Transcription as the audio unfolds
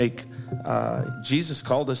Jesus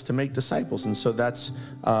called us to make disciples. And so that's,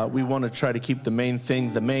 we want to try to keep the main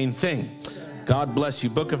thing. God bless you.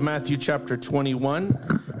 Book of Matthew chapter 21.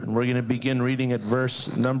 And we're going to begin reading at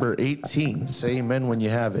verse number 18. Say amen when you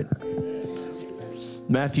have it.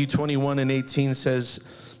 Matthew 21 and 18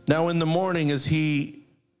 says, "Now in the morning as he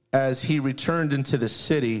returned into the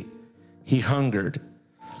city, he hungered.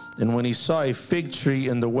 And when he saw a fig tree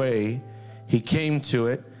in the way, he came to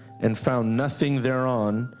it and found nothing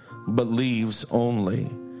thereon but leaves only,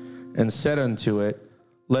 and said unto it,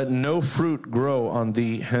 Let no fruit grow on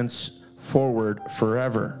thee henceforward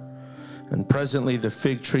forever. And presently the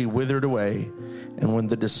fig tree withered away. And when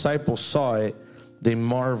the disciples saw it, they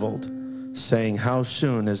marveled, saying, How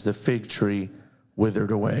soon is the fig tree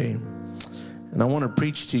withered away?" And I want to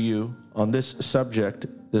preach to you on this subject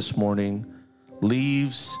this morning,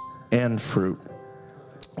 leaves and fruit.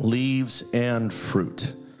 Leaves and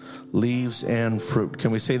fruit. Leaves and fruit.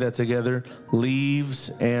 Can we say that together? Leaves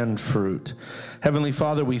and fruit. Heavenly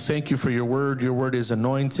Father, we thank you for your word. Your word is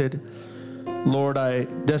anointed. Lord, I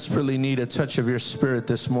desperately need a touch of your spirit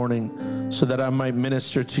this morning so that I might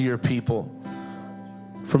minister to your people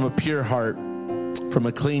from a pure heart, from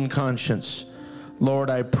a clean conscience. Lord,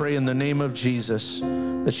 I pray in the name of Jesus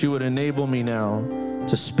that you would enable me now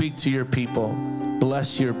to speak to your people,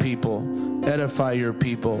 bless your people, edify your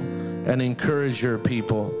people, and encourage your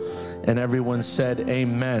people. And everyone said,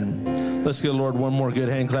 amen. Let's give the Lord one more good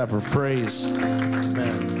hand clap of praise.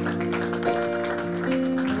 Amen.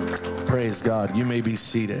 Praise God. You may be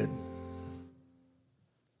seated.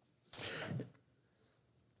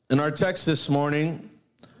 In our text this morning,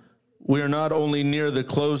 we are not only near the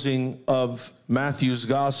closing of Matthew's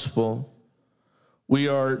gospel, we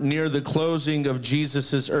are near the closing of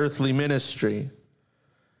Jesus' earthly ministry.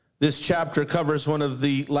 This chapter covers one of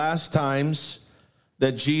the last times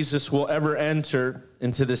that Jesus will ever enter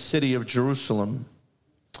into the city of Jerusalem.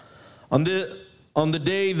 On the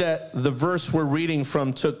day that the verse we're reading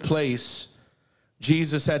from took place,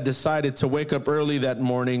 Jesus had decided to wake up early that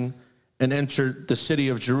morning and enter the city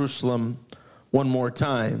of Jerusalem one more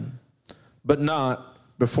time, but not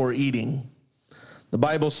before eating. The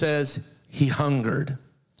Bible says he hungered.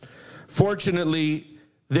 Fortunately,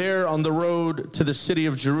 there on the road to the city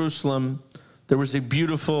of Jerusalem, there was a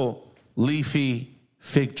beautiful leafy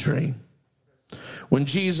fig tree. When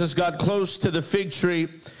Jesus got close to the fig tree,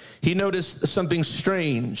 he noticed something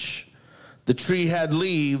strange. The tree had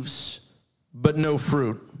leaves, but no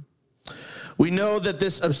fruit. We know that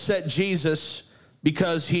this upset Jesus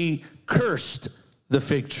because he cursed the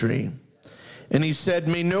fig tree. And he said,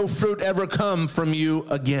 "May no fruit ever come from you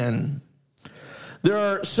again." There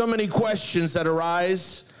are so many questions that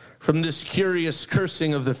arise from this curious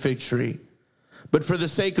cursing of the fig tree. But for the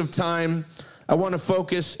sake of time, I want to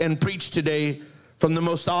focus and preach today from the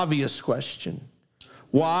most obvious question.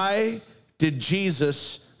 Why did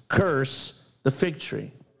Jesus curse the fig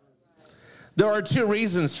tree? There are two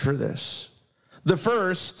reasons for this. The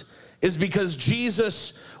first is because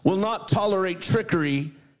Jesus will not tolerate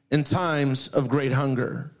trickery in times of great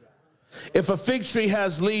hunger. If a fig tree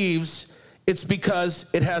has leaves, it's because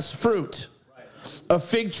it has fruit. A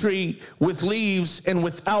fig tree with leaves and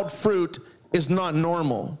without fruit is not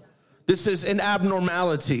normal. This is an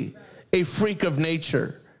abnormality, a freak of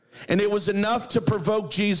nature. And it was enough to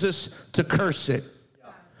provoke Jesus to curse it.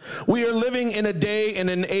 We are living in a day and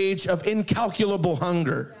an age of incalculable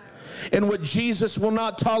hunger. And what Jesus will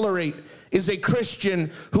not tolerate is a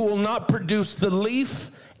Christian who will not produce the leaf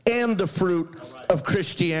and the fruit of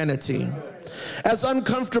Christianity. As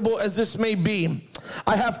uncomfortable as this may be,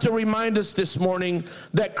 I have to remind us this morning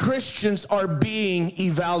that Christians are being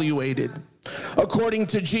evaluated. According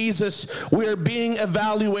to Jesus, we are being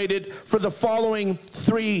evaluated for the following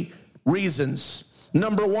three reasons.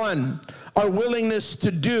 Number one, our willingness to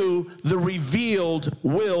do the revealed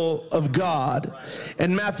will of God.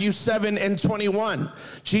 In Matthew 7:21,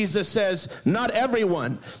 Jesus says, "Not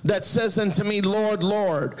everyone that says unto me, Lord,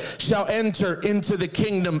 Lord, shall enter into the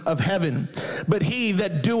kingdom of heaven, but he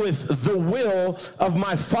that doeth the will of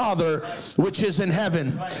my Father which is in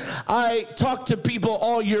heaven." I talk to people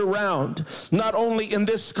all year round, not only in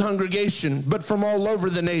this congregation, but from all over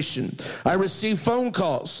the nation. I receive phone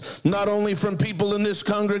calls, not only from people in this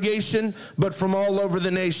congregation, but from all over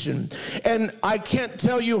the nation. And I can't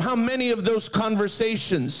tell you how many of those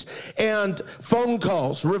conversations and phone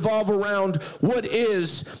calls revolve around what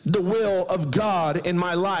is the will of God in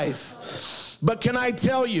my life. But can I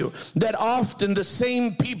tell you that often the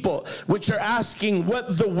same people which are asking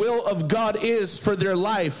what the will of God is for their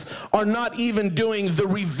life are not even doing the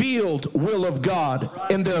revealed will of God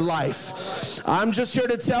in their life. I'm just here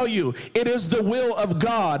to tell you, it is the will of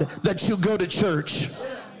God that you go to church.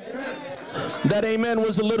 That amen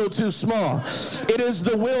was a little too small. It is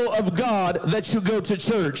the will of God that you go to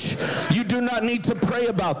church. You do not need to pray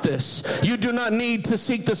about this. You do not need to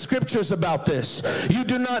seek the scriptures about this.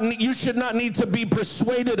 You should not need to be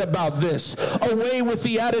persuaded about this. Away with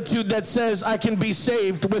the attitude that says I can be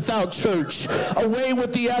saved without church. Away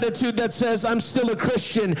with the attitude that says I'm still a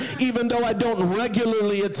Christian even though I don't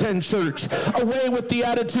regularly attend church. Away with the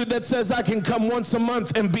attitude that says I can come once a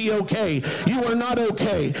month and be okay. You are not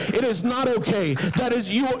okay. It is not okay. That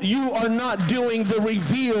is, you are not doing the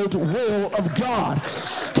revealed will of God.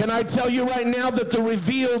 Can I tell you right now that the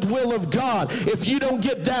revealed will of God, if you don't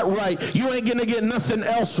get that right, you ain't gonna get nothing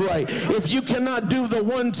else right. If you cannot do the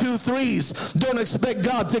 1, 2, 3s, don't expect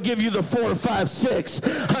God to give you the 4, 5,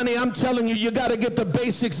 6. Honey, I'm telling you, you gotta get the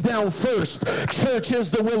basics down first. Church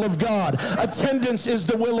is the will of God. Attendance is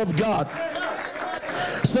the will of God.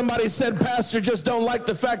 Somebody said, Pastor, just don't like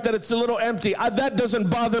the fact that it's a little empty. That doesn't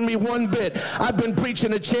bother me one bit. I've been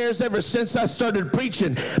preaching to chairs ever since I started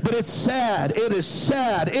preaching. But it's sad. It is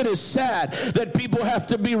sad. It is sad that people have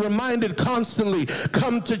to be reminded constantly,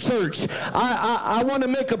 come to church. I want to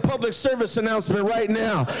make a public service announcement right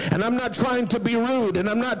now. And I'm not trying to be rude, and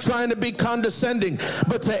I'm not trying to be condescending.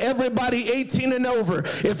 But to everybody 18 and over,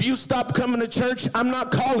 if you stop coming to church, I'm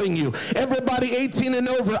not calling you. Everybody 18 and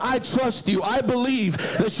over, I trust you. I believe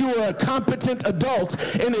that you are a competent adult,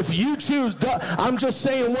 and if you choose, I'm just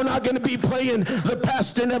saying, we're not going to be playing the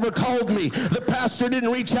pastor never called me, the pastor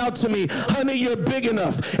didn't reach out to me. Honey, you're big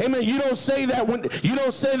enough. Amen. You don't say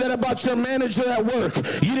that about your manager at work.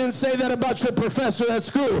 You didn't say that about your professor at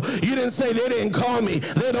school. You didn't say they didn't call me,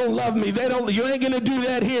 they don't love me, you ain't going to do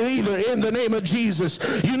that here either, in the name of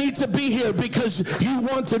Jesus. You need to be here because you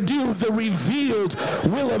want to do the revealed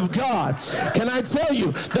will of God. Can I tell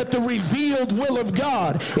you that the revealed will of God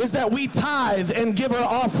is that we tithe and give our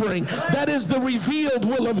offering? That is the revealed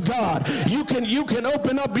will of God. You can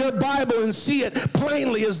open up your Bible and see it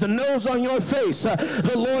plainly as the nose on your face.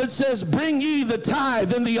 The Lord says, bring ye the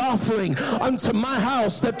tithe and the offering unto my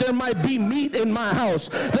house, that there might be meat in my house,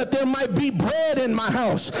 that there might be bread in my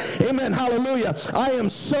house. Amen. Hallelujah. I am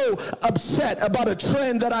so upset about a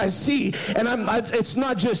trend that I see, and it's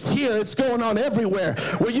not just here, it's going on everywhere,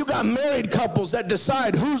 where you got married couples that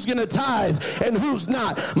decide who's going to tithe and who's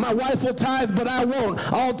not. My wife will tithe, but I won't.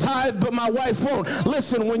 I'll tithe, but my wife won't.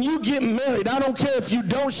 Listen, when you get married, I don't care if you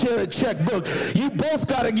don't share a checkbook. You both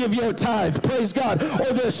got to give your tithe. Praise God.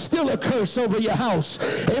 Or there's still a curse over your house.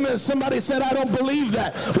 Amen. Somebody said, I don't believe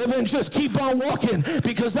that. Well, then just keep on walking,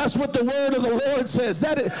 because that's what the word of the Lord says.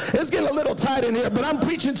 It's getting a little tight in here, but I'm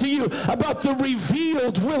preaching to you about the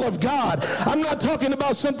revealed will of God. I'm not talking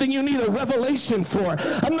about something you need a revelation for.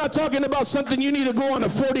 I'm not talking about something you need to go on a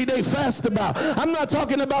 40-day fast about. I'm not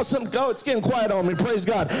talking about something, it's getting quiet on me, praise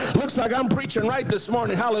God. Looks like I'm preaching right this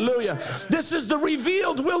morning, hallelujah. This is the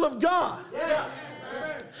revealed will of God.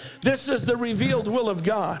 This is the revealed will of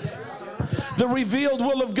God. The revealed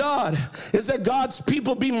will of God is that God's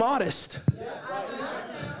people be modest.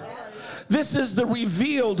 This is the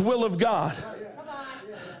revealed will of God.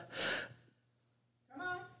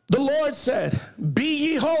 The Lord said, be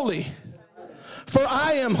ye holy, for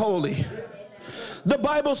I am holy. The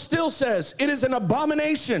Bible still says it is an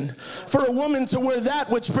abomination for a woman to wear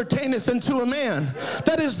that which pertaineth unto a man.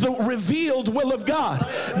 That is the revealed will of God.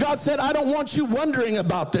 God said, I don't want you wondering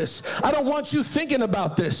about this. I don't want you thinking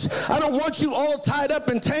about this. I don't want you all tied up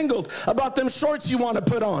and tangled about them shorts you want to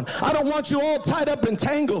put on. I don't want you all tied up and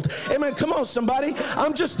tangled. Amen. Come on, somebody.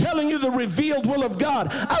 I'm just telling you the revealed will of God.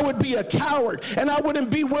 I would be a coward, and I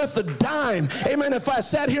wouldn't be worth a dime. Amen. If I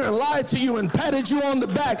sat here and lied to you and patted you on the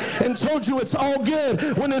back and told you it's all good,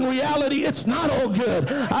 when in reality it's not all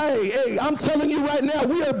good. I'm telling you right now,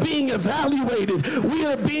 we are being evaluated, we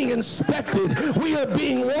are being inspected, we are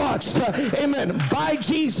being watched, amen, by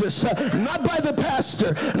Jesus, not by the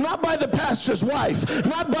pastor, not by the pastor's wife,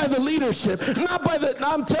 not by the leadership,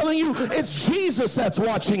 I'm telling you, it's Jesus that's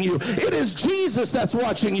watching you. It is Jesus that's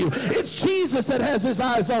watching you. It's Jesus that has his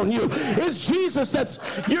eyes on you. It's Jesus that's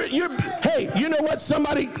hey, you know what,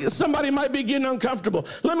 somebody might be getting uncomfortable.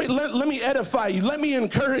 Let me edify you let me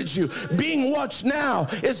encourage you. Being watched now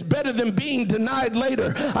is better than being denied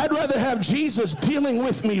later. I'd rather have Jesus dealing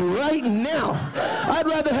with me right now. I'd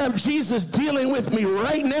rather have Jesus dealing with me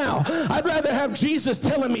right now. I'd rather have Jesus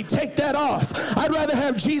telling me, take that off. I'd rather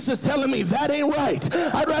have Jesus telling me, that ain't right.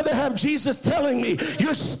 I'd rather have Jesus telling me,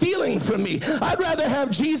 you're stealing from me. I'd rather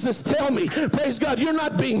have Jesus tell me, praise God, you're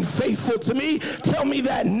not being faithful to me. Tell me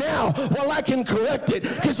that now while I can correct it,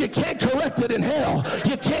 because you can't correct it in hell.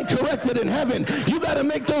 You can't correct it in heaven. You got to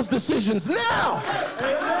make those decisions now.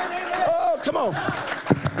 Oh, come on.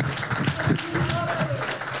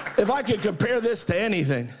 If I could compare this to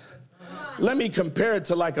anything, let me compare it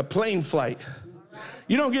to like a plane flight.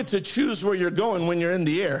 You don't get to choose where you're going when you're in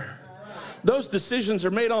the air. Those decisions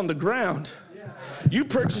are made on the ground. You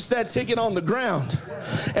purchase that ticket on the ground.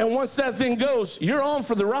 And once that thing goes, you're on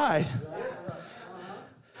for the ride.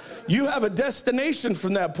 You have a destination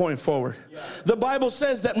from that point forward. The Bible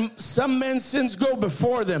says that some men's sins go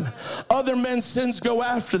before them. Other men's sins go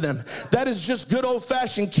after them. That is just good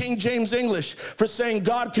old-fashioned King James English for saying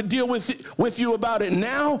God could deal with you about it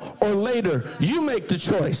now or later. You make the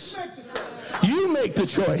choice. You make the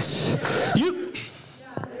choice.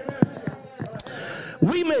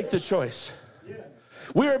 We make the choice.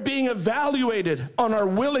 We are being evaluated on our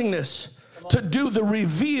willingness to do the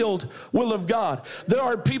revealed will of God. There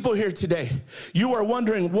are people here today. You are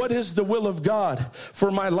wondering, what is the will of God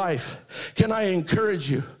for my life? Can I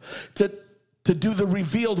encourage you to do the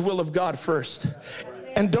revealed will of God first?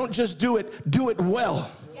 And don't just do it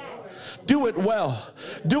well. Do it well.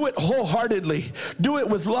 Do it wholeheartedly. Do it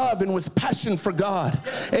with love and with passion for God.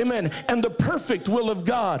 Amen. And the perfect will of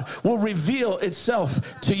God will reveal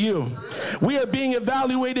itself to you. We are being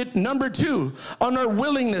evaluated, number 2, on our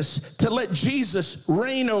willingness to let Jesus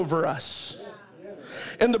reign over us.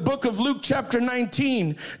 In the book of Luke chapter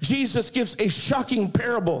 19, Jesus gives a shocking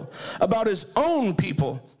parable about his own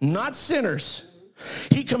people, not sinners.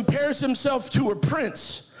 He compares himself to a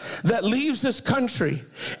prince that leaves his country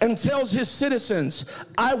and tells his citizens,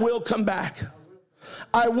 I will come back.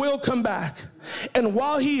 I will come back. And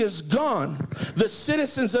while he is gone, the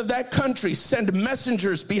citizens of that country send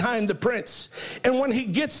messengers behind the prince. And when he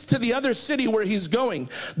gets to the other city where he's going,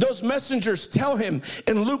 those messengers tell him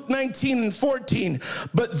in Luke 19 and 14,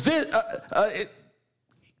 but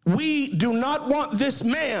we do not want this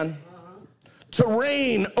man to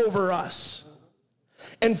reign over us.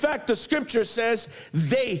 In fact, the scripture says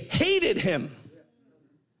they hated him.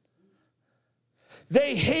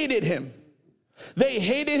 They hated him. They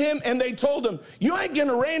hated him, and they told him, you ain't going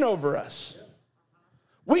to reign over us.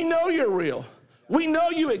 We know you're real. We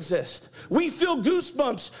know you exist. We feel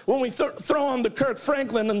goosebumps when we throw on the Kirk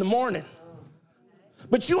Franklin in the morning.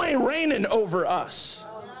 But you ain't reigning over us.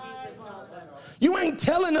 You ain't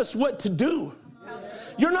telling us what to do.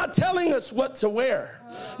 You're not telling us what to wear.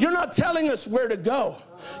 You're not telling us where to go.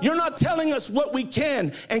 You're not telling us what we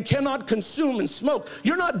can and cannot consume and smoke.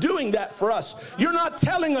 You're not doing that for us. You're not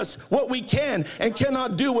telling us what we can and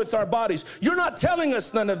cannot do with our bodies. You're not telling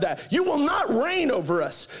us none of that. You will not reign over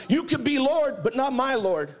us. You could be Lord, but not my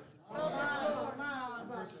Lord.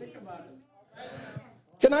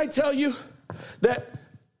 Can I tell you that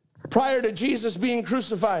prior to Jesus being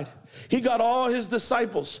crucified, he got all his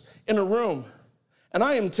disciples in a room. And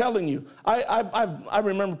I am telling you, I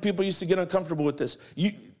remember people used to get uncomfortable with this.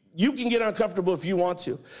 You can get uncomfortable if you want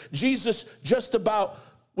to. Jesus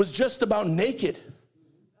was just about naked.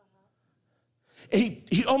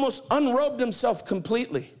 He almost unrobed himself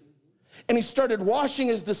completely. And he started washing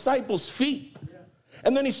his disciples' feet.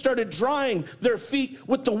 And then he started drying their feet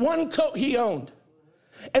with the one coat he owned.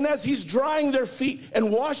 And as he's drying their feet and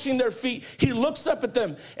washing their feet, he looks up at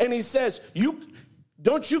them and he says,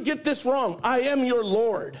 don't you get this wrong. I am your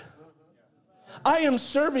Lord. I am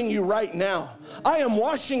serving you right now. I am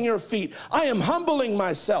washing your feet. I am humbling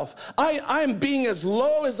myself. I am being as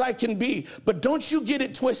low as I can be. But don't you get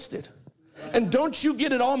it twisted. And don't you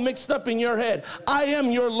get it all mixed up in your head. I am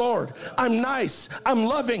your Lord. I'm nice. I'm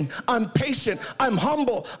loving. I'm patient. I'm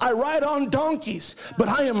humble. I ride on donkeys. But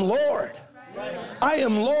I am Lord. I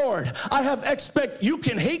am Lord. I have you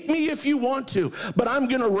can hate me if you want to, but I'm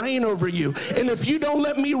going to reign over you. And if you don't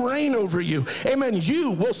let me reign over you, amen,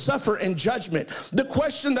 you will suffer in judgment. The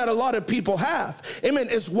question that a lot of people have, amen,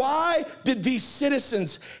 is why did these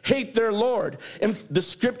citizens hate their Lord? And the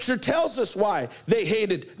scripture tells us why they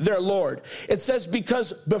hated their Lord. It says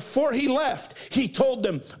because before he left, he told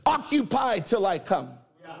them, occupy till I come.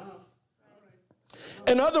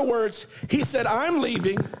 In other words, he said, I'm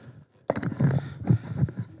leaving.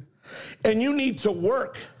 And you need to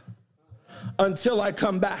work until I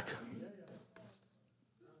come back.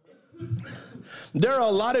 There are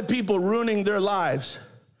a lot of people ruining their lives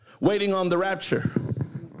waiting on the rapture.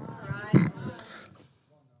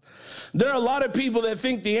 There are a lot of people that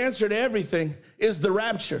think the answer to everything is the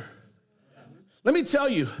rapture. Let me tell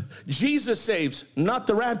you, Jesus saves, not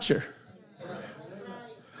the rapture.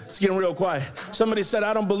 It's getting real quiet. Somebody said,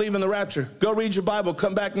 I don't believe in the rapture. Go read your Bible.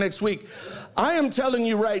 Come back next week. I am telling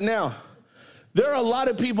you right now, there are a lot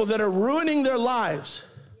of people that are ruining their lives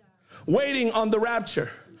waiting on the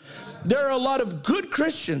rapture. There are a lot of good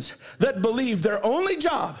Christians that believe their only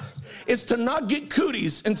job is to not get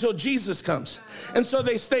cooties until Jesus comes. And so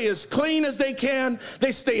they stay as clean as they can.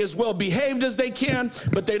 They stay as well behaved as they can,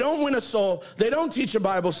 but they don't win a soul. They don't teach a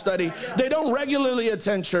Bible study. They don't regularly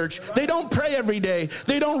attend church. They don't pray every day.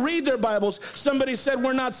 They don't read their Bibles. Somebody said,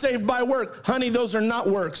 we're not saved by work. Honey, those are not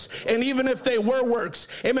works. And even if they were works,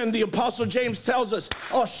 amen, the Apostle James tells us,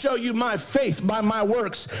 I'll show you my faith by my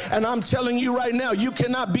works. And I'm telling you right now, you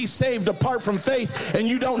cannot be saved apart from faith, and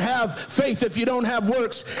you don't have faith if you don't have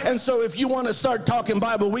works. And so if you want to start talking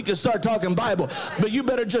Bible, we can start talking Bible. But you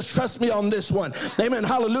better just trust me on this one. Amen.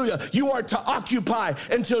 Hallelujah. You are to occupy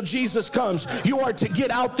until Jesus comes. You are to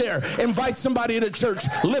get out there. Invite somebody to church.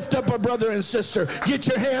 Lift up a brother and sister. Get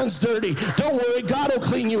your hands dirty. Don't worry. God will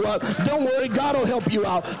clean you up. Don't worry. God will help you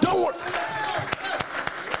out. Don't worry.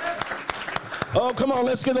 Oh, come on.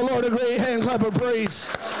 Let's give the Lord a great hand clap of praise.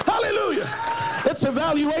 Hallelujah. It's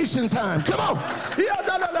evaluation time. Come on.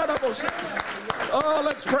 Oh,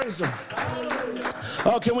 let's praise him.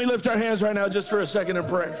 Oh, can we lift our hands right now just for a second and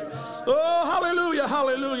pray? Oh, hallelujah,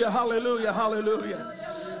 hallelujah, hallelujah, hallelujah.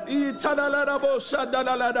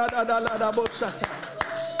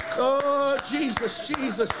 Oh, Jesus,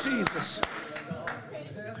 Jesus, Jesus.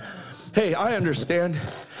 Hey, I understand.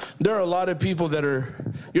 There are a lot of people that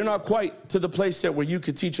you're not quite to the place yet where you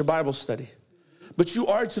could teach a Bible study, but you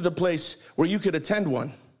are to the place where you could attend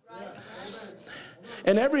one.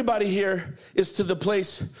 And everybody here is to the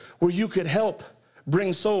place where you could help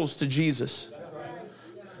bring souls to Jesus.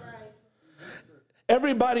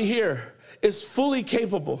 Everybody here is fully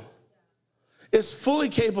capable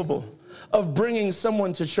of bringing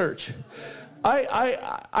someone to church.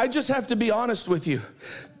 I just have to be honest with you.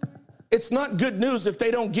 It's not good news if they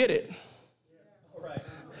don't get it.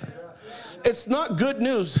 It's not good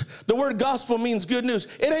news. The word gospel means good news.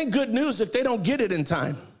 It ain't good news if they don't get it in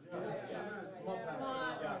time.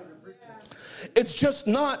 It's just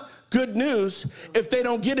not good news if they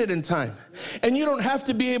don't get it in time. And you don't have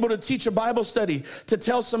to be able to teach a Bible study to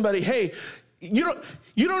tell somebody, hey, you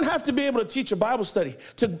don't have to be able to teach a Bible study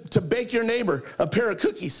to bake your neighbor a pair of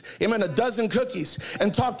cookies, amen, a dozen cookies,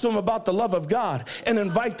 and talk to them about the love of God and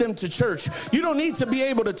invite them to church. You don't need to be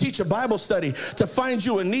able to teach a Bible study to find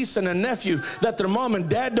you a niece and a nephew that their mom and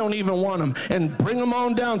dad don't even want them and bring them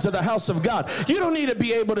on down to the house of God. You don't need to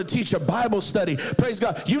be able to teach a Bible study. Praise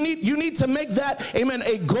God. You need to make that, amen,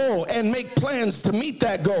 a goal and make plans to meet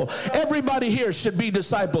that goal. Everybody here should be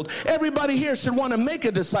discipled. Everybody here should want to make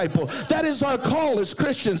a disciple. That is our call as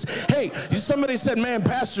Christians. Hey, somebody said, man,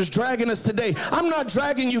 pastor's dragging us today. I'm not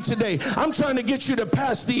dragging you today. I'm trying to get you to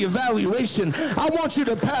pass the evaluation. I want you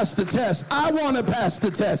to pass the test. I want to pass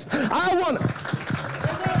the test.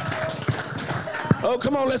 Oh,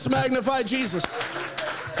 come on, let's magnify Jesus.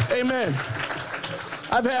 Amen.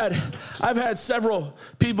 I've had several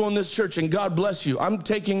people in this church, and God bless you. I'm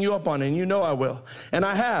taking you up on it, and you know I will. And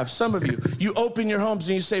I have, some of you. You open your homes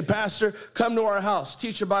and you say, Pastor, come to our house,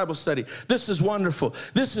 teach a Bible study. This is wonderful.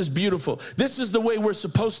 This is beautiful. This is the way we're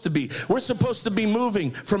supposed to be. We're supposed to be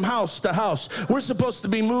moving from house to house. We're supposed to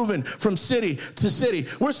be moving from city to city.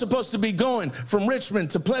 We're supposed to be going from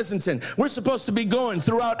Richmond to Pleasanton. We're supposed to be going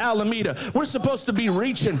throughout Alameda. We're supposed to be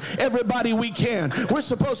reaching everybody we can. We're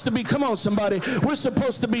supposed to be, come on, somebody. We're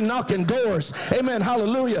supposed to be knocking doors. Amen.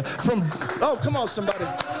 Hallelujah. Oh, come on, somebody.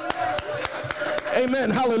 Amen.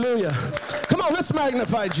 Hallelujah. Come on, let's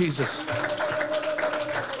magnify Jesus.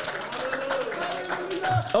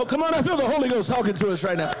 Oh, come on. I feel the Holy Ghost talking to us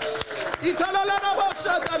right now.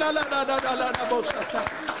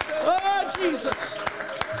 Oh, Jesus.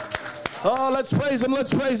 Oh, let's praise him.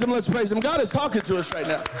 Let's praise him. Let's praise him. God is talking to us right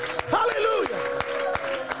now. Hallelujah.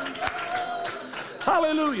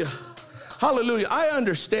 Hallelujah. Hallelujah. I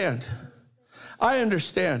understand.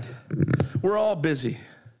 We're all busy.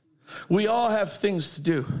 We all have things to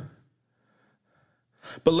do.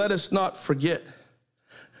 But let us not forget,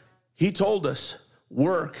 he told us,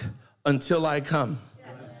 work until I come.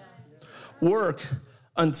 Work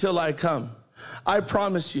until I come. I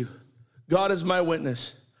promise you, God is my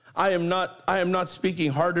witness. I am not speaking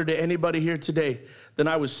harder to anybody here today than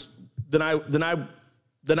I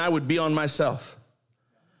would be on myself.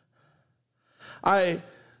 I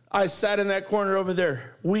I sat in that corner over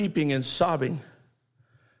there, weeping and sobbing.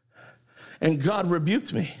 And God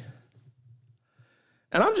rebuked me.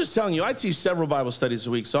 And I'm just telling you, I teach several Bible studies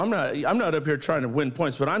a week, so I'm not up here trying to win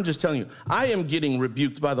points, but I'm just telling you, I am getting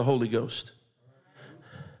rebuked by the Holy Ghost.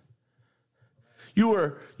 You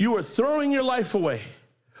are throwing your life away,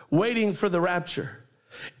 waiting for the rapture.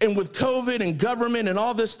 And with COVID and government and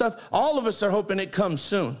all this stuff, all of us are hoping it comes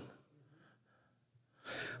soon.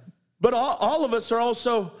 But all of us are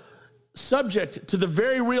also subject to the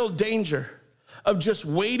very real danger of just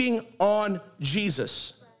waiting on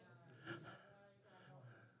Jesus.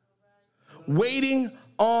 Waiting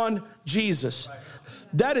on Jesus.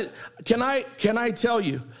 That is, can I tell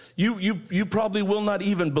you, you probably will not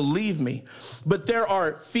even believe me, but there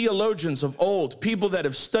are theologians of old, people that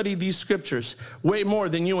have studied these scriptures way more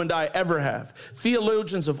than you and I ever have.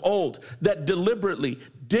 Theologians of old that deliberately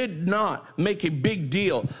did not make a big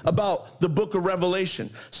deal about the book of Revelation.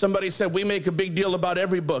 Somebody said, we make a big deal about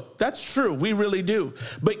every book. That's true, we really do.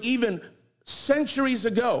 But even centuries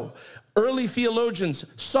ago, early theologians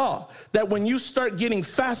saw that when you start getting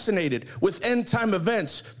fascinated with end time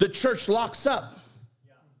events, the church locks up.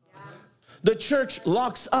 The church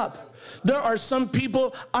locks up. There are some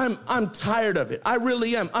people, I'm tired of it. I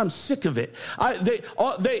really am. I'm sick of it.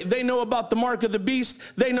 They know about the mark of the beast.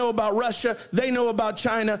 They know about Russia. They know about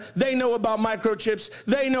China. They know about microchips.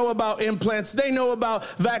 They know about implants. They know about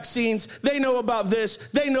vaccines. They know about this.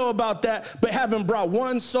 They know about that, but haven't brought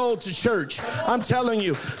one soul to church. I'm telling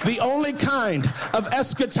you, the only kind of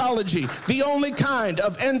eschatology, the only kind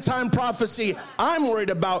of end time prophecy I'm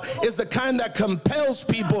worried about is the kind that compels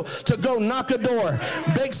people to go knock a door,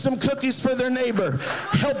 bake some cookies for their neighbor,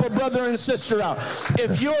 help a brother and sister out.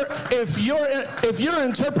 If your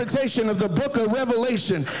interpretation of the book of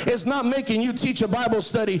Revelation is not making you teach a Bible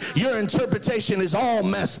study, your interpretation is all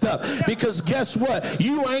messed up. Because guess what?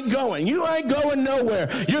 You ain't going nowhere.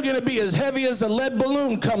 You're going to be as heavy as a lead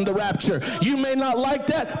balloon come the rapture. You may not like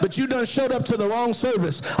that, but you done showed up to the wrong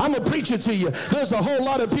service. I'm going to preach it to you. There's a whole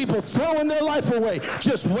lot of people throwing their life away,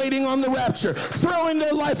 just waiting on the rapture, throwing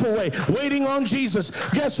their life away, waiting on Jesus.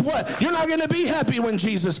 Guess what? You're not going to be happy when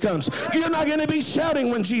Jesus comes. You're not going to be shouting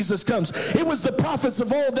when Jesus comes. It was the prophets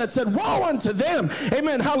of old that said, woe unto them.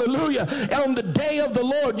 Amen. Hallelujah. On the day of the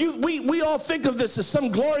Lord. We all think of this as some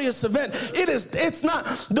glorious event. It's not.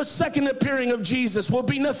 The second appearing of Jesus will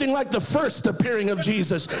be nothing like the first appearing of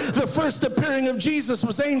Jesus. The first appearing of Jesus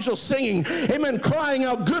was angels singing. Amen. Crying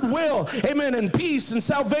out goodwill. Amen. And peace and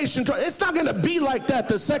salvation. It's not going to be like that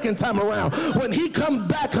the second time around. When he comes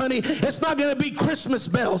back, honey, it's not going to be Christmas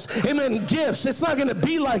bells. Amen. Gifts. It's not going to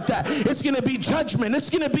be like that. It's going to be judgment. It's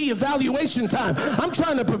going to be evaluation time. I'm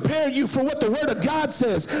trying to prepare you for what the Word of God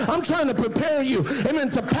says. I'm trying to prepare you,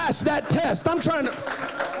 amen, to pass that test. I'm trying to...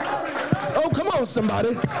 Oh, come on, somebody.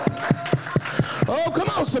 Oh, come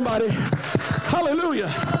on, somebody. Hallelujah.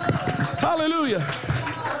 Hallelujah.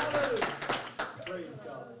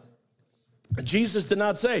 Jesus did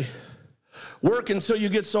not say, work until you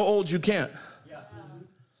get so old you can't.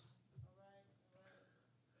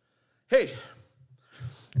 Hey,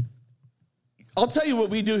 I'll tell you what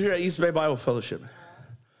we do here at East Bay Bible Fellowship.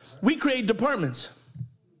 We create departments.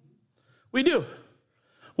 We do.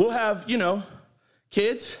 We'll have,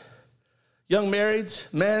 kids, young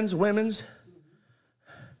marrieds, men's, women's.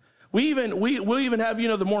 We'll even have,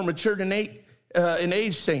 the more matured in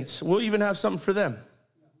age saints. We'll even have something for them.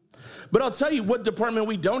 But I'll tell you what department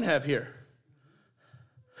we don't have here.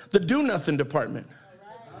 The do-nothing department.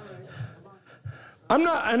 I'm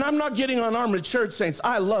not getting on our matured saints.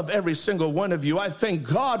 I love every single one of you. I thank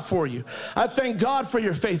God for you. I thank God for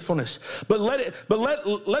your faithfulness. But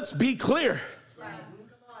let's be clear.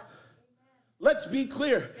 Let's be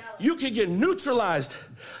clear. You could get neutralized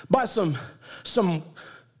by some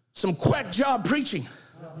quack job preaching.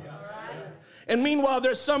 And meanwhile,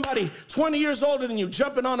 there's somebody 20 years older than you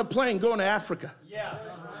jumping on a plane going to Africa. Yeah.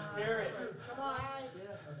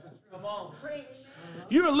 Come on.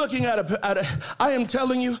 You're looking at I am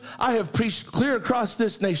telling you, I have preached clear across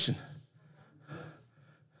this nation.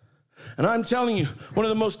 And I'm telling you, one of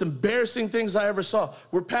the most embarrassing things I ever saw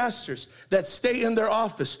were pastors that stay in their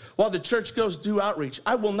office while the church goes do outreach.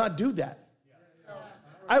 I will not do that.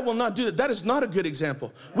 I will not do that. That is not a good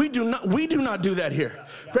example. We do not do that here.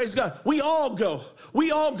 Praise God. We all go.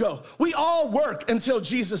 We all go. We all work until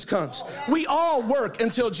Jesus comes. We all work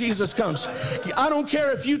until Jesus comes. I don't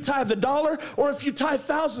care if you tithe $1 or if you tithe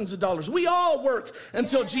thousands of dollars. We all work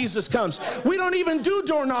until Jesus comes. We don't even do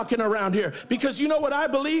door knocking around here because you know what I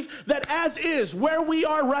believe? That as is, where we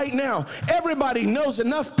are right now, everybody knows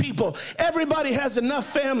enough people. Everybody has enough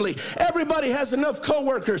family. Everybody has enough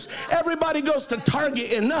coworkers. Everybody goes to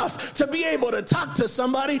Target enough to be able to talk to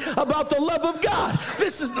somebody about the love of God.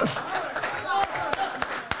 This is the...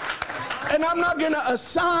 And I'm not going to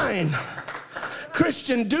assign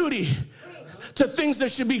Christian duty to things that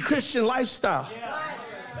should be Christian lifestyle.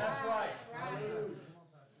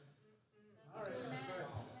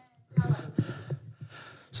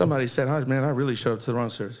 Somebody said, oh, man, I really showed up to the wrong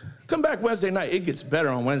service. Come back Wednesday night. It gets better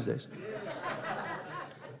on Wednesdays.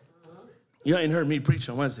 You ain't heard me preach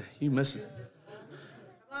on Wednesday. You miss it.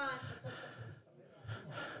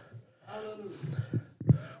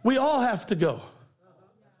 We all have to go.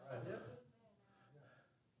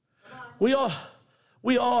 We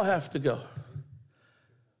all have to go.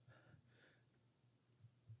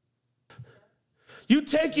 You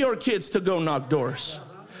take your kids to go knock doors.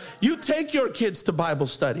 You take your kids to Bible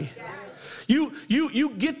study. You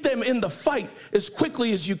get them in the fight as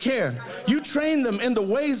quickly as you can. You train them in the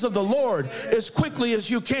ways of the Lord as quickly as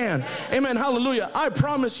you can. Amen. Hallelujah. I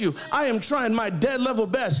promise you, I am trying my dead level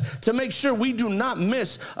best to make sure we do not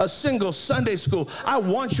miss a single Sunday school. I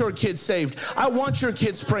want your kids saved. I want your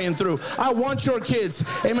kids praying through. I want your kids,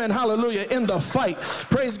 amen, hallelujah, in the fight.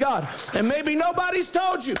 Praise God. And maybe nobody's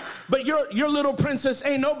told you, but your little princess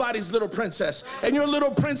ain't nobody's little princess. And your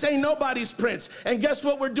little prince ain't nobody's prince. And guess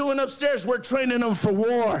what we're doing upstairs? We're training them for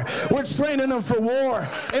war. We're training them for war.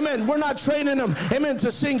 Amen. We're not training them, amen,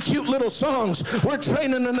 to sing cute little songs. We're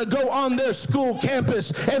training them to go on their school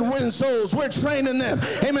campus and win souls. We're training them,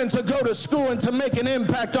 amen, to go to school and to make an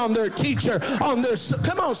impact on their teacher, on their...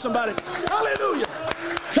 Come on, somebody. Hallelujah.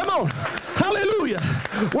 Come on. Hallelujah.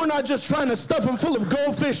 We're not just trying to stuff them full of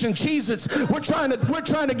goldfish and Cheez-Its. We're trying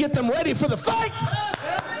to get them ready for the fight.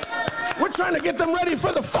 We're trying to get them ready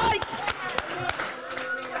for the fight.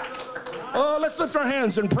 Oh, let's lift our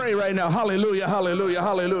hands and pray right now. Hallelujah, hallelujah,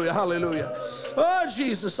 hallelujah, hallelujah. Oh,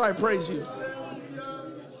 Jesus, I praise you.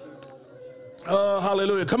 Oh,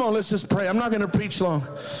 hallelujah. Come on, let's just pray. I'm not going to preach long.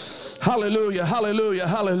 Hallelujah, hallelujah,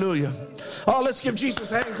 hallelujah. Oh, let's give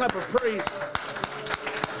Jesus a hand clap of praise.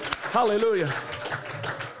 Hallelujah.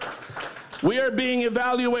 We are being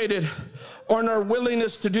evaluated on our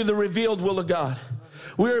willingness to do the revealed will of God.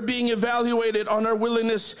 We are being evaluated on our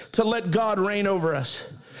willingness to let God reign over us.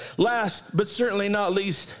 Last, but certainly not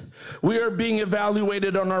least, we are being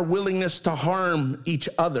evaluated on our willingness to harm each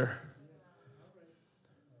other.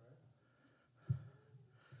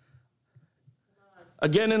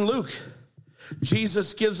 Again in Luke,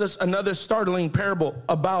 Jesus gives us another startling parable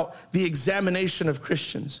about the examination of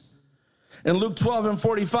Christians. In Luke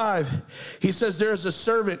 12:45, he says there's a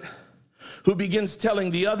servant who begins telling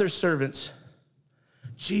the other servants,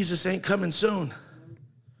 Jesus ain't coming soon.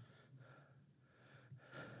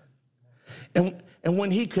 And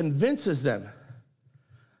when he convinces them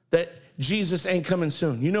that Jesus ain't coming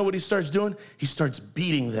soon, you know what he starts doing? He starts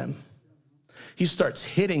beating them. He starts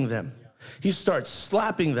hitting them. He starts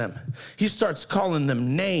slapping them. He starts calling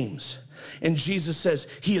them names. And Jesus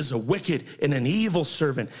says, he is a wicked and an evil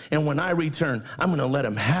servant. And when I return, I'm going to let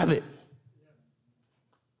him have it.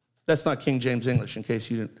 That's not King James English, in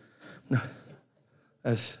case you didn't. No,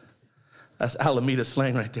 that's Alameda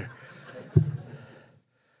slang right there.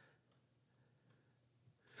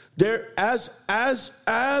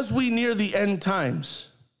 As we near the end times,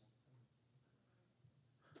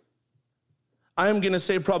 I am going to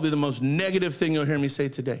say probably the most negative thing you'll hear me say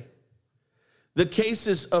today. The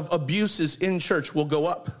cases of abuses in church will go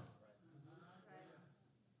up.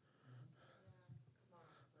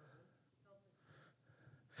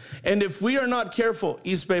 And if we are not careful,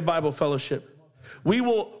 East Bay Bible Fellowship, we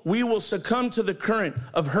will succumb to the current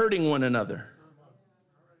of hurting one another.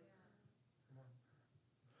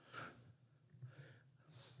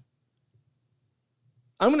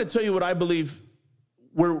 I'm going to tell you what I believe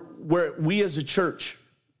where we as a church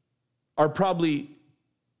are probably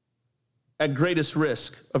at greatest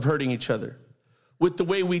risk of hurting each other, with the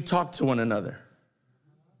way we talk to one another.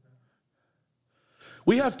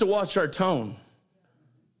 We have to watch our tone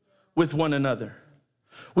with one another.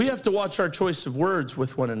 We have to watch our choice of words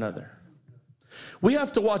with one another. We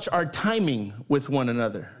have to watch our timing with one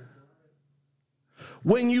another.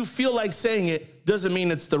 When you feel like saying it doesn't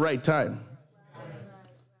mean it's the right time.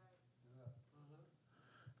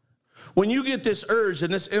 When you get this urge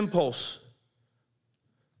and this impulse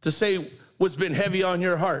to say what's been heavy on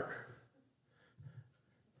your heart,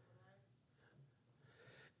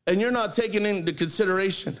 and you're not taking into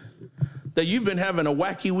consideration that you've been having a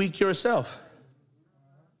wacky week yourself,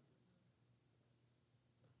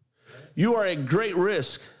 you are at great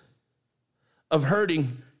risk of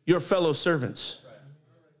hurting your fellow servants.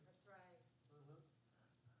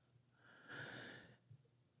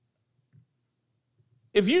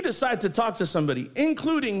 if you decide to talk to somebody,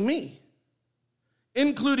 including me,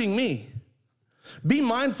 be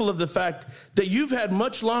mindful of the fact that you've had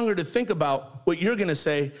much longer to think about what you're going to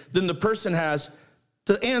say than the person has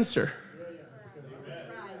to answer.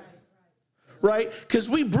 Right? Because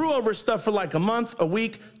we brew over stuff for like a month, a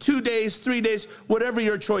week, 2 days, 3 days, whatever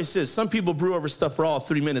your choice is. Some people brew over stuff for all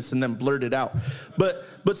 3 minutes and then blurt it out. But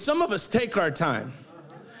some of us take our time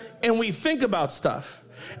and we think about stuff.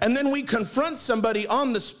 And then we confront somebody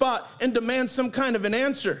on the spot and demand some kind of an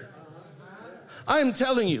answer. I am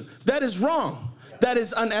telling you, that is wrong. That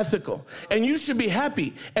is unethical. And you should be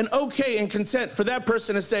happy and okay and content for that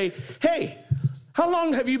person to say, hey, how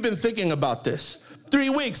long have you been thinking about this? 3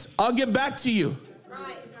 weeks. I'll get back to you.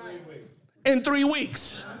 In 3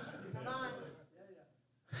 weeks.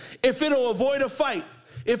 If it'll avoid a fight,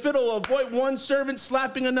 if it'll avoid one servant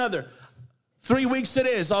slapping another, 3 weeks it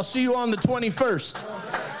is. I'll see you on the 21st.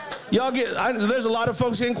 There's a lot of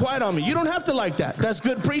folks getting quiet on me. You don't have to like that. That's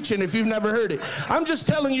good preaching if you've never heard it. I'm just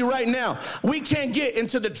telling you right now, we can't get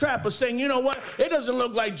into the trap of saying, you know what? It doesn't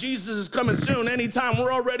look like Jesus is coming soon anytime.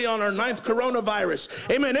 We're already on our 9th coronavirus.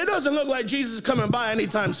 Amen. It doesn't look like Jesus is coming by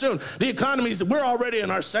anytime soon. The economy's, we're already in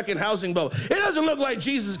our 2nd housing bubble. It doesn't look like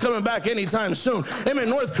Jesus is coming back anytime soon. Amen.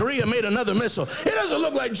 North Korea made another missile. It doesn't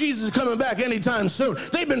look like Jesus is coming back anytime soon.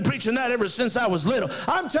 They've been preaching that ever since I was little.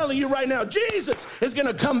 I'm telling you right now, Jesus is going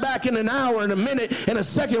to come back in an hour, in a minute, in a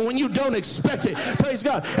second when you don't expect it. Praise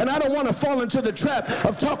God. And I don't want to fall into the trap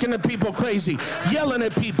of talking to people crazy, yelling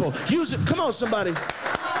at people. Use it. Come on, somebody.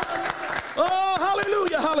 Oh,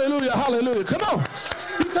 hallelujah, hallelujah, hallelujah. Come on.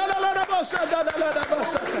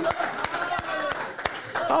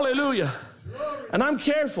 Hallelujah. And I'm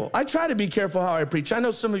careful. I try to be careful how I preach. I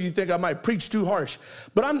know some of you think I might preach too harsh,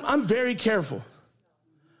 but I'm very careful.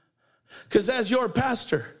 Because as your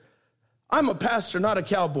pastor, I'm a pastor, not a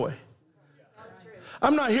cowboy.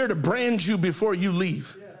 I'm not here to brand you before you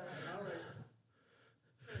leave.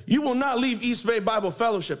 You will not leave East Bay Bible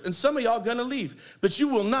Fellowship. And some of y'all gonna leave, but you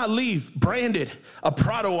will not leave branded a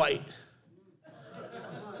Prado-white.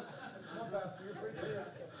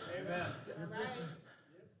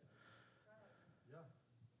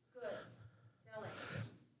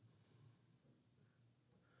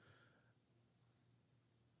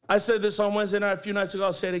 I said this on Wednesday night a few nights ago.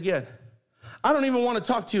 I'll say it again. I don't even want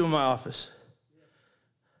to talk to you in my office.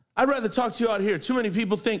 I'd rather talk to you out here. Too many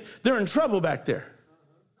people think they're in trouble back there.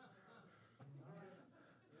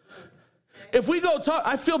 If we go talk,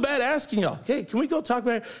 I feel bad asking y'all, hey, can we go talk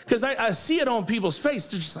back? Because I see it on people's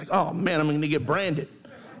face. They're just like, oh, man, I'm going to get branded.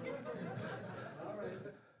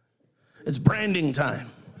 It's branding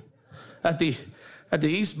time at the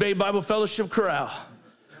East Bay Bible Fellowship Corral.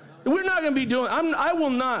 We're not going to be doing, I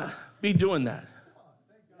will not be doing that.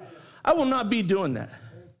 I will not be doing that.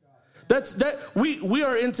 We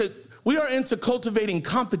are into cultivating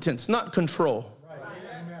competence, not control.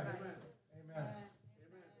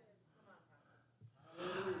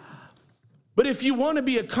 But if you want to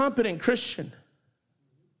be a competent Christian,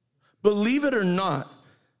 believe it or not,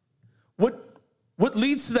 what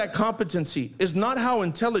leads to that competency is not how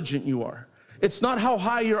intelligent you are. It's not how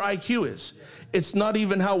high your IQ is. It's not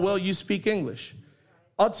even how well you speak English.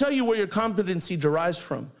 I'll tell you where your competency derives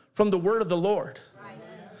from the word of the Lord.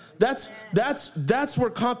 That's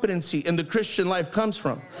where competency in the Christian life comes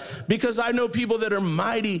from. Because I know people that are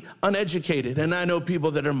mighty uneducated, and I know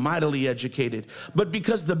people that are mightily educated. But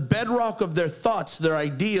because the bedrock of their thoughts, their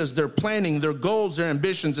ideas, their planning, their goals, their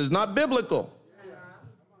ambitions is not biblical,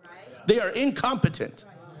 they are incompetent.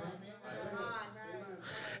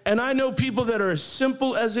 And I know people that are as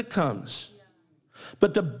simple as it comes,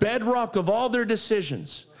 but the bedrock of all their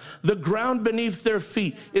decisions, the ground beneath their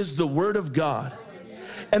feet, is the word of God.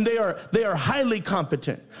 And they are highly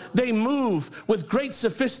competent. They move with great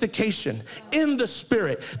sophistication in the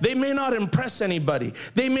Spirit. They may not impress anybody.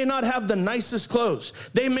 They may not have the nicest clothes.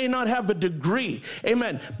 They may not have a degree.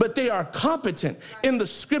 Amen. But they are competent in the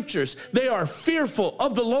scriptures. They are fearful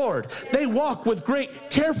of the Lord. They walk with great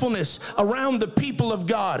carefulness around the people of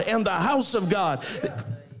God and the house of God.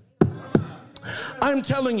 I'm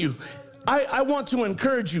telling you, I want to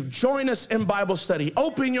encourage you, join us in Bible study.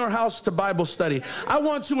 Open your house to Bible study. I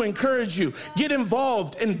want to encourage you, get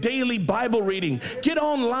involved in daily Bible reading. Get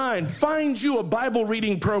online, find you a Bible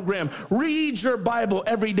reading program. Read your Bible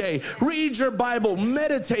every day. Read your Bible,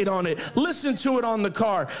 meditate on it. Listen to it on the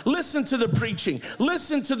car. Listen to the preaching.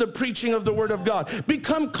 Listen to the preaching of the Word of God.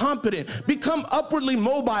 Become competent. Become upwardly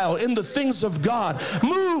mobile in the things of God.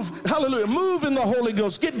 Move, hallelujah, move in the Holy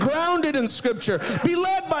Ghost. Get grounded in Scripture. Be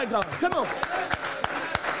led by God. Come on.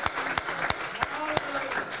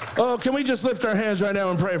 Oh, can we just lift our hands right now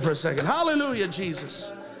and pray for a second? Hallelujah,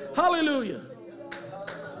 Jesus. Hallelujah.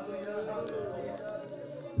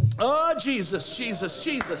 Oh, Jesus, Jesus,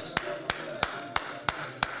 Jesus.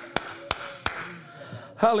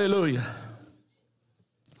 Hallelujah.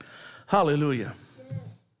 Hallelujah.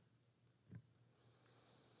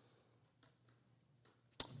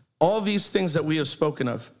 All these things that we have spoken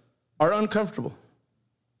of are uncomfortable.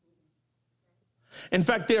 In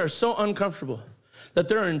fact, they are so uncomfortable that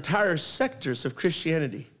there are entire sectors of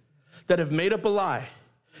Christianity that have made up a lie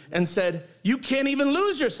and said, you can't even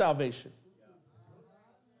lose your salvation.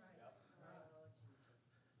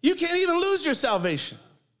 You can't even lose your salvation.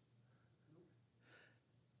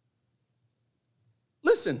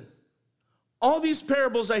 Listen, all these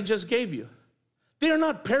parables I just gave you, they are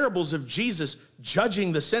not parables of Jesus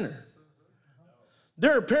judging the sinner. They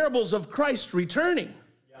are parables of Christ returning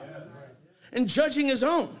and judging his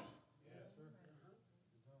own.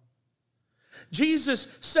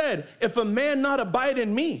 Jesus said, if a man not abide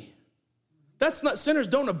in me, that's not, sinners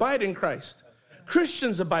don't abide in Christ.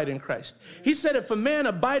 Christians abide in Christ. He said, if a man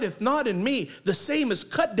abideth not in me, the same is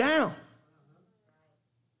cut down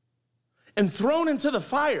and thrown into the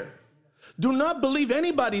fire. Do not believe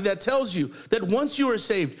anybody that tells you that once you are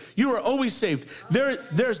saved, you are always saved.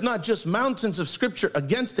 There's not just mountains of scripture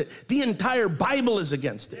against it. The entire Bible is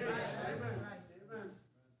against it.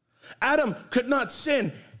 Adam could not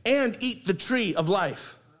sin and eat the tree of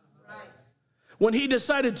life. When he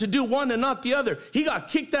decided to do one and not the other, he got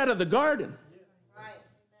kicked out of the garden.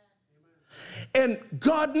 And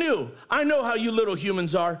God knew, I know how you little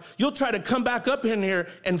humans are. You'll try to come back up in here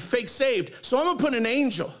and fake saved. So I'm going to put an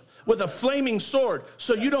angel with a flaming sword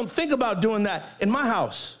so you don't think about doing that in my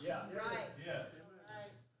house. Yeah. Right. Yes.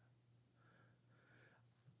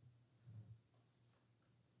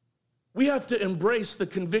 We have to embrace the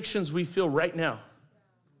convictions we feel right now.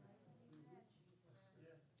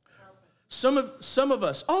 Some of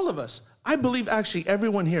us, all of us, I believe actually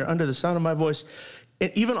everyone here under the sound of my voice, and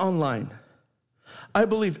even online, I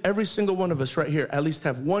believe every single one of us right here at least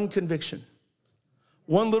have one conviction,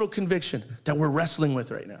 one little conviction that we're wrestling with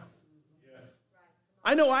right now.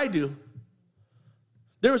 I know I do.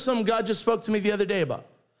 There was something God just spoke to me the other day about.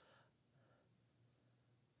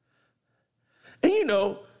 And you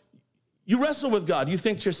know, you wrestle with God. You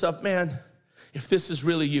think to yourself, man, if this is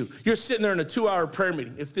really you. You're sitting there in a 2-hour prayer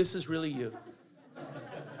meeting. If this is really you.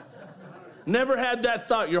 Never had that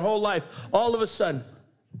thought your whole life. All of a sudden.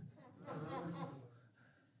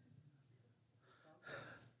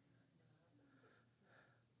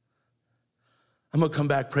 I'm going to come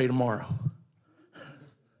back, pray tomorrow.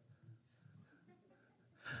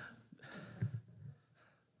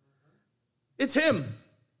 It's him.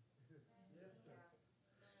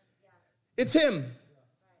 It's him.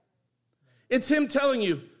 It's him telling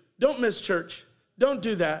you, don't miss church. Don't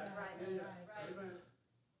do that.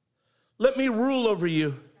 Let me rule over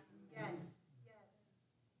you.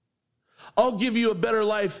 I'll give you a better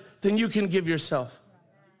life than you can give yourself.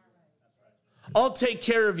 I'll take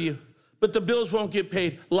care of you, but the bills won't get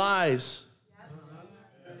paid. Lies.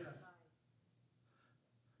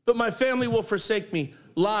 But my family will forsake me.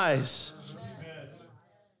 Lies.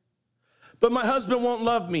 But my husband won't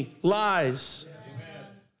love me. Lies.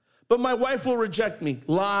 But my wife will reject me.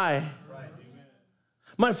 Lie.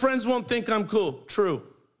 My friends won't think I'm cool. True.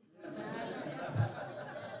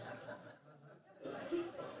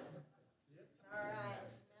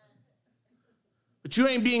 But you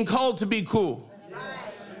ain't being called to be cool.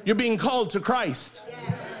 You're being called to Christ.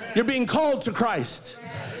 You're being called to Christ.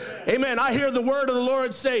 Amen. I hear the word of the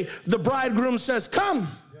Lord say, the bridegroom says, come.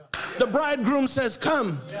 The bridegroom says,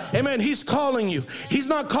 come. Amen. He's calling you. He's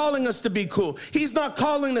not calling us to be cool. He's not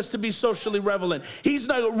calling us to be socially relevant. He's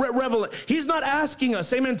not relevant. He's not asking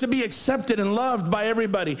us, amen, to be accepted and loved by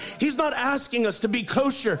everybody. He's not asking us to be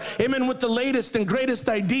kosher, amen, with the latest and greatest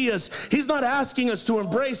ideas. He's not asking us to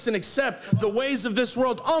embrace and accept the ways of this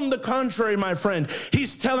world. On the contrary, my friend,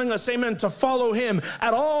 he's telling us, amen, to follow him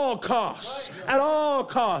at all costs,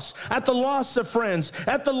 at the loss of friends,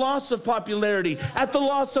 at the loss of popularity, at the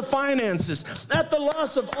loss of finances, at the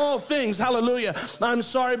loss of all things. Hallelujah. I'm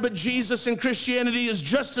sorry, but Jesus and Christianity is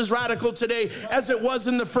just as radical today as it was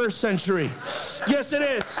in the first century. Yes, it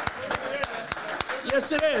is.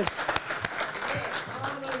 Yes, it is.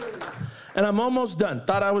 And I'm almost done.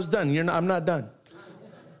 Thought I was done. I'm not done.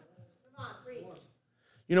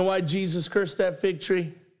 You know why Jesus cursed that fig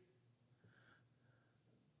tree?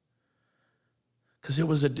 Because it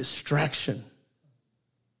was a distraction.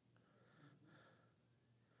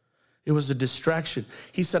 It was a distraction.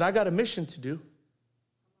 He said, I got a mission to do,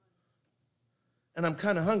 and I'm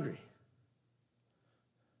kind of hungry.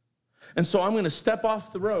 And so I'm going to step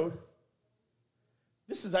off the road.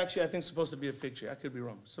 This is actually, I think, supposed to be a fig tree. I could be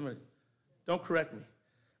wrong. Somebody, don't correct me.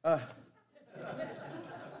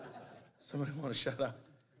 Somebody want to shout out.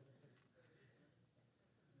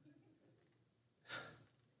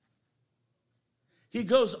 He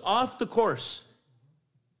goes off the course.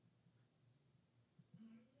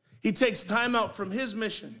 He takes time out from his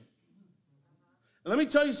mission. Let me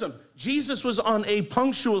tell you something. Jesus was on a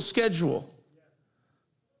punctual schedule.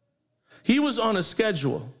 He was on a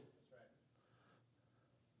schedule.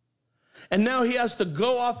 And now he has to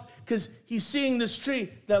go off because he's seeing this tree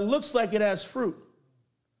that looks like it has fruit.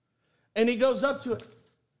 And he goes up to it.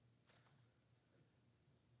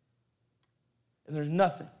 And there's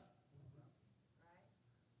nothing.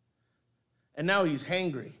 And now he's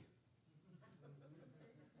hangry.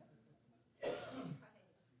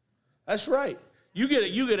 That's right. You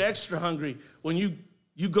get extra hungry when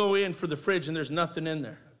you go in for the fridge and there's nothing in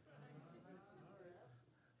there.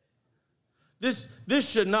 This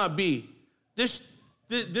should not be. This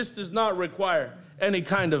does not require any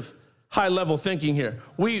kind of high-level thinking here.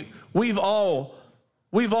 We've all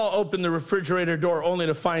opened the refrigerator door only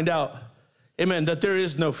to find out, amen, that there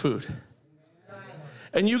is no food.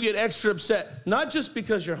 And you get extra upset, not just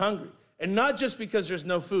because you're hungry, and not just because there's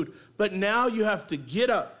no food, but now you have to get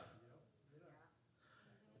up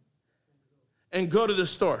and go to the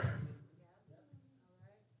store.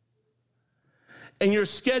 And your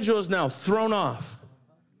schedule is now thrown off.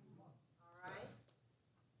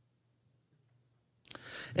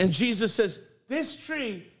 And Jesus says, this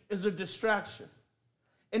tree is a distraction.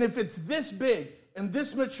 And if it's this big and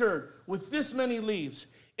this matured with this many leaves,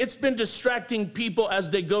 it's been distracting people as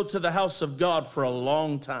they go to the house of God for a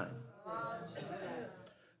long time.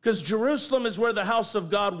 Because Jerusalem is where the house of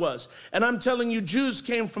God was. And I'm telling you, Jews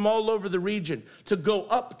came from all over the region to go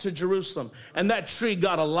up to Jerusalem. And that tree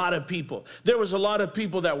got a lot of people. There was a lot of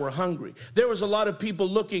people that were hungry. There was a lot of people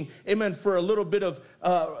looking, amen, for a little bit of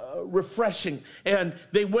refreshing. And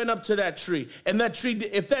they went up to that tree. And that tree,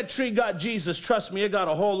 if that tree got Jesus, trust me, it got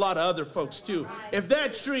a whole lot of other folks too. If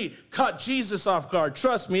that tree caught Jesus off guard,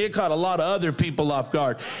 trust me, it caught a lot of other people off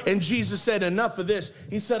guard. And Jesus said, enough of this.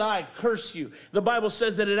 He said, I curse you. The Bible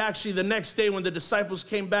says that it actually the next day when the disciples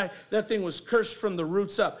came back, that thing was cursed from the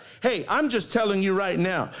roots up. Hey, I'm just telling you right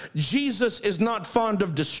now, Jesus is not fond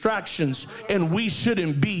of distractions, and we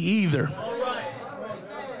shouldn't be either. All right.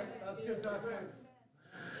 That's good.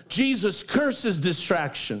 Jesus curses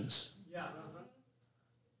distractions.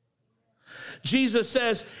 Jesus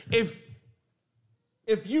says, if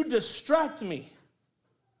you distract me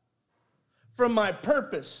from my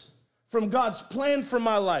purpose, from God's plan for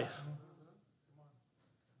my life,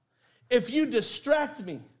 if you distract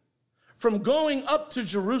me from going up to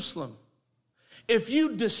Jerusalem, if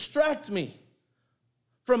you distract me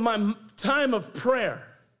from my time of prayer,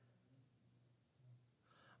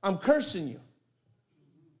 I'm cursing you.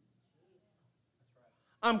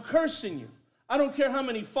 I'm cursing you. I don't care how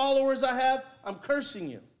many followers I have, I'm cursing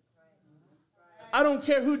you. I don't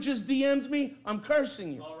care who just DM'd me, I'm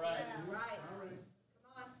cursing you. All right.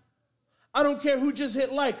 I don't care who just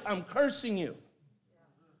hit like, I'm cursing you.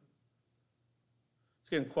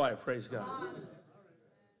 Getting quiet, praise God.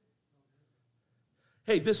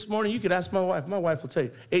 Hey, this morning you could ask my wife. My wife will tell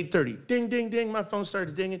you, 8:30, ding, ding, ding, my phone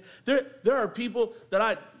started dinging. There are people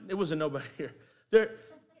that it wasn't nobody here.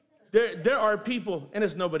 There are people, and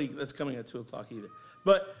it's nobody that's coming at 2 o'clock either.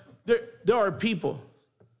 But there are people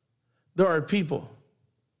that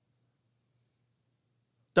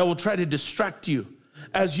will try to distract you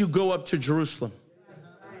as you go up to Jerusalem.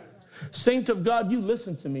 Saint of God, you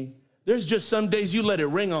listen to me. There's just some days you let it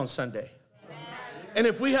ring on Sunday. And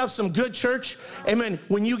if we have some good church, amen,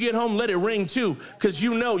 when you get home, let it ring too. Because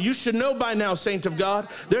you should know by now, saint of God,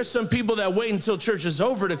 there's some people that wait until church is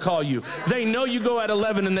over to call you. They know you go at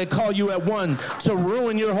 11 and they call you at 1 to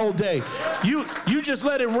ruin your whole day. You just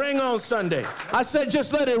let it ring on Sunday. I said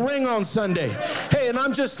just let it ring on Sunday. Hey, and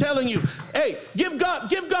I'm just telling you, hey, give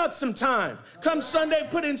God some time. Come Sunday,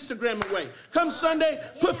 put Instagram away. Come Sunday,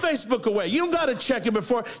 put Facebook away. You don't got to check it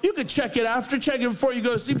before. You could check it after, check it before you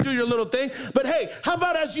go to sleep, do your little thing. But hey, how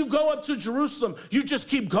about as you go up to Jerusalem, you just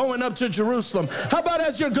keep going up to Jerusalem? How about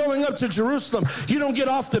as you're going up to Jerusalem, you don't get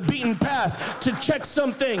off the beaten path to check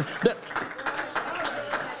something that...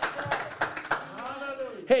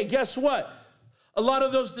 Hey, guess what? A lot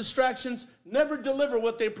of those distractions never deliver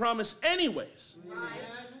what they promise anyways.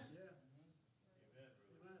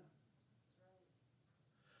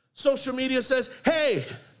 Social media says, hey,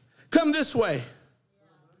 come this way.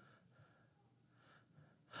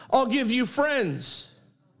 I'll give you friends.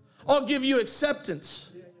 I'll give you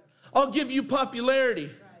acceptance. I'll give you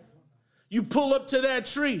popularity. You pull up to that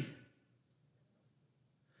tree,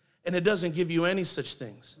 and it doesn't give you any such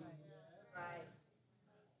things.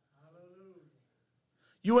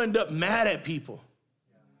 You end up mad at people.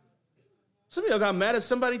 Some of y'all got mad at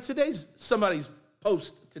somebody's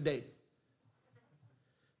post today.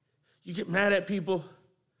 You get mad at people.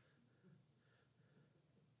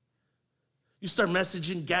 You start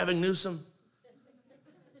messaging Gavin Newsom.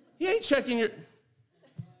 He ain't checking your...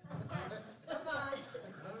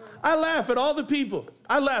 I laugh at all the people.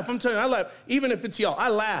 I laugh. I'm telling you, I laugh. Even if it's y'all, I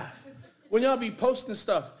laugh. When y'all be posting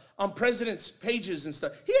stuff on presidents' pages and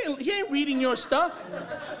stuff, he ain't reading your stuff.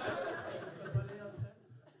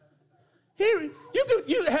 You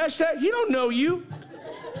hashtag, he don't know you.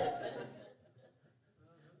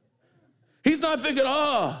 He's not thinking,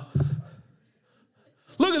 oh,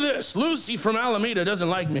 look at this. Lucy from Alameda doesn't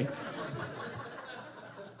like me.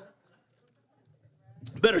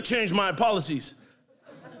 Better change my policies.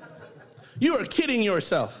 You are kidding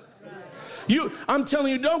yourself. I'm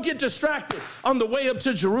telling you, don't get distracted on the way up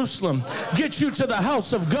to Jerusalem. Get you to the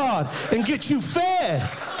house of God and get you fed.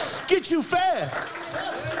 Get you fed.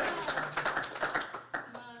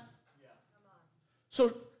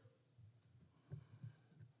 So,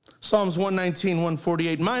 Psalms 119,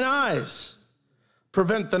 148, mine eyes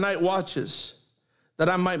prevent the night watches, that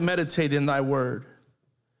I might meditate in thy word.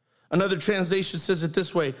 Another translation says it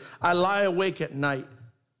this way, I lie awake at night,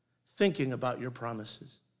 thinking about your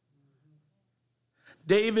promises.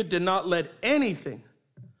 David did not let anything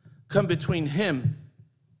come between him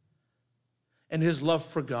and his love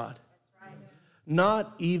for God.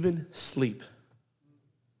 Not even sleep.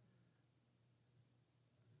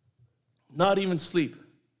 Not even sleep.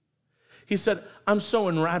 He said, I'm so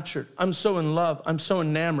enraptured, I'm so in love, I'm so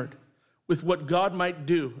enamored with what God might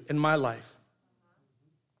do in my life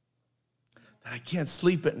that I can't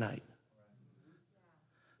sleep at night.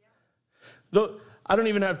 Though I don't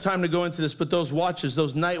even have time to go into this, but those watches,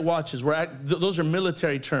 those night watches, those are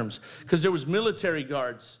military terms, because there was military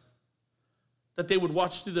guards that they would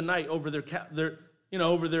watch through the night over their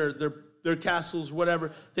castles,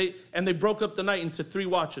 whatever. They broke up the night into 3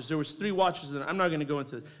 watches. There was 3 watches of the night. I'm not going to go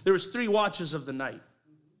into it. There was 3 watches of the night.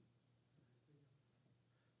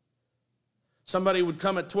 Somebody would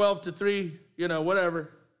come at 12 to 3,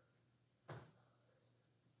 whatever.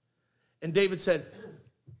 And David said,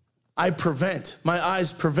 my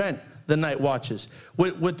eyes prevent the night watches.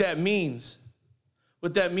 What that means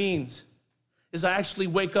is I actually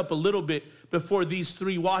wake up a little bit before these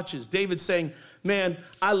 3 watches. David's saying, man,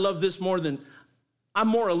 I love this I'm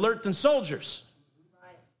more alert than soldiers.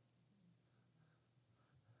 Right.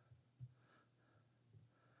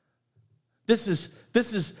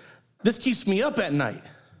 This keeps me up at night.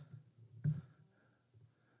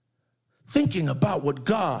 Thinking about what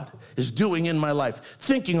God is doing in my life.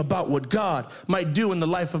 Thinking about what God might do in the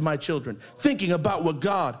life of my children. Thinking about what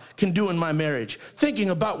God can do in my marriage. Thinking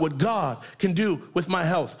about what God can do with my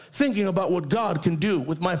health. Thinking about what God can do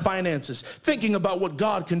with my finances. Thinking about what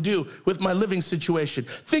God can do with my living situation.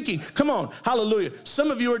 Come on, hallelujah.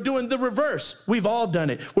 Some of you are doing the reverse. We've all done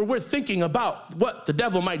it. Where we're thinking about what the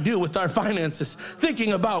devil might do with our finances.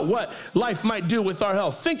 Thinking about what life might do with our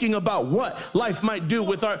health. Thinking about what life might do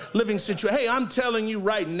with our living situation. Hey, I'm telling you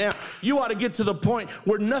right now, you ought to get to the point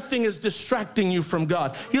where nothing is distracting you from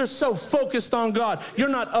God. You're so focused on God. You're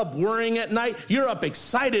not up worrying at night. You're up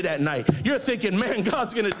excited at night. You're thinking, man,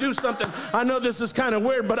 God's going to do something. I know this is kind of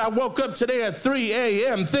weird, but I woke up today at 3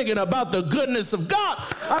 a.m. thinking about the goodness of God.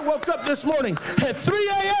 I woke up this morning at 3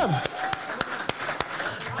 a.m.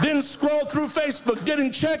 Didn't scroll through Facebook,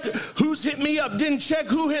 didn't check who's hit me up, didn't check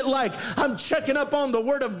who hit like. I'm checking up on the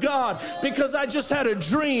word of God because I just had a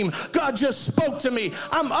dream. God just spoke to me.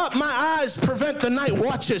 I'm up. My eyes prevent the night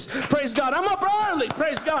watches. Praise God. I'm up early.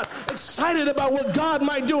 Praise God. Excited about what God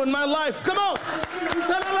might do in my life. Come on.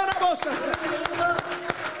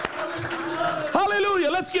 Hallelujah.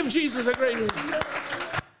 Let's give Jesus a great hand.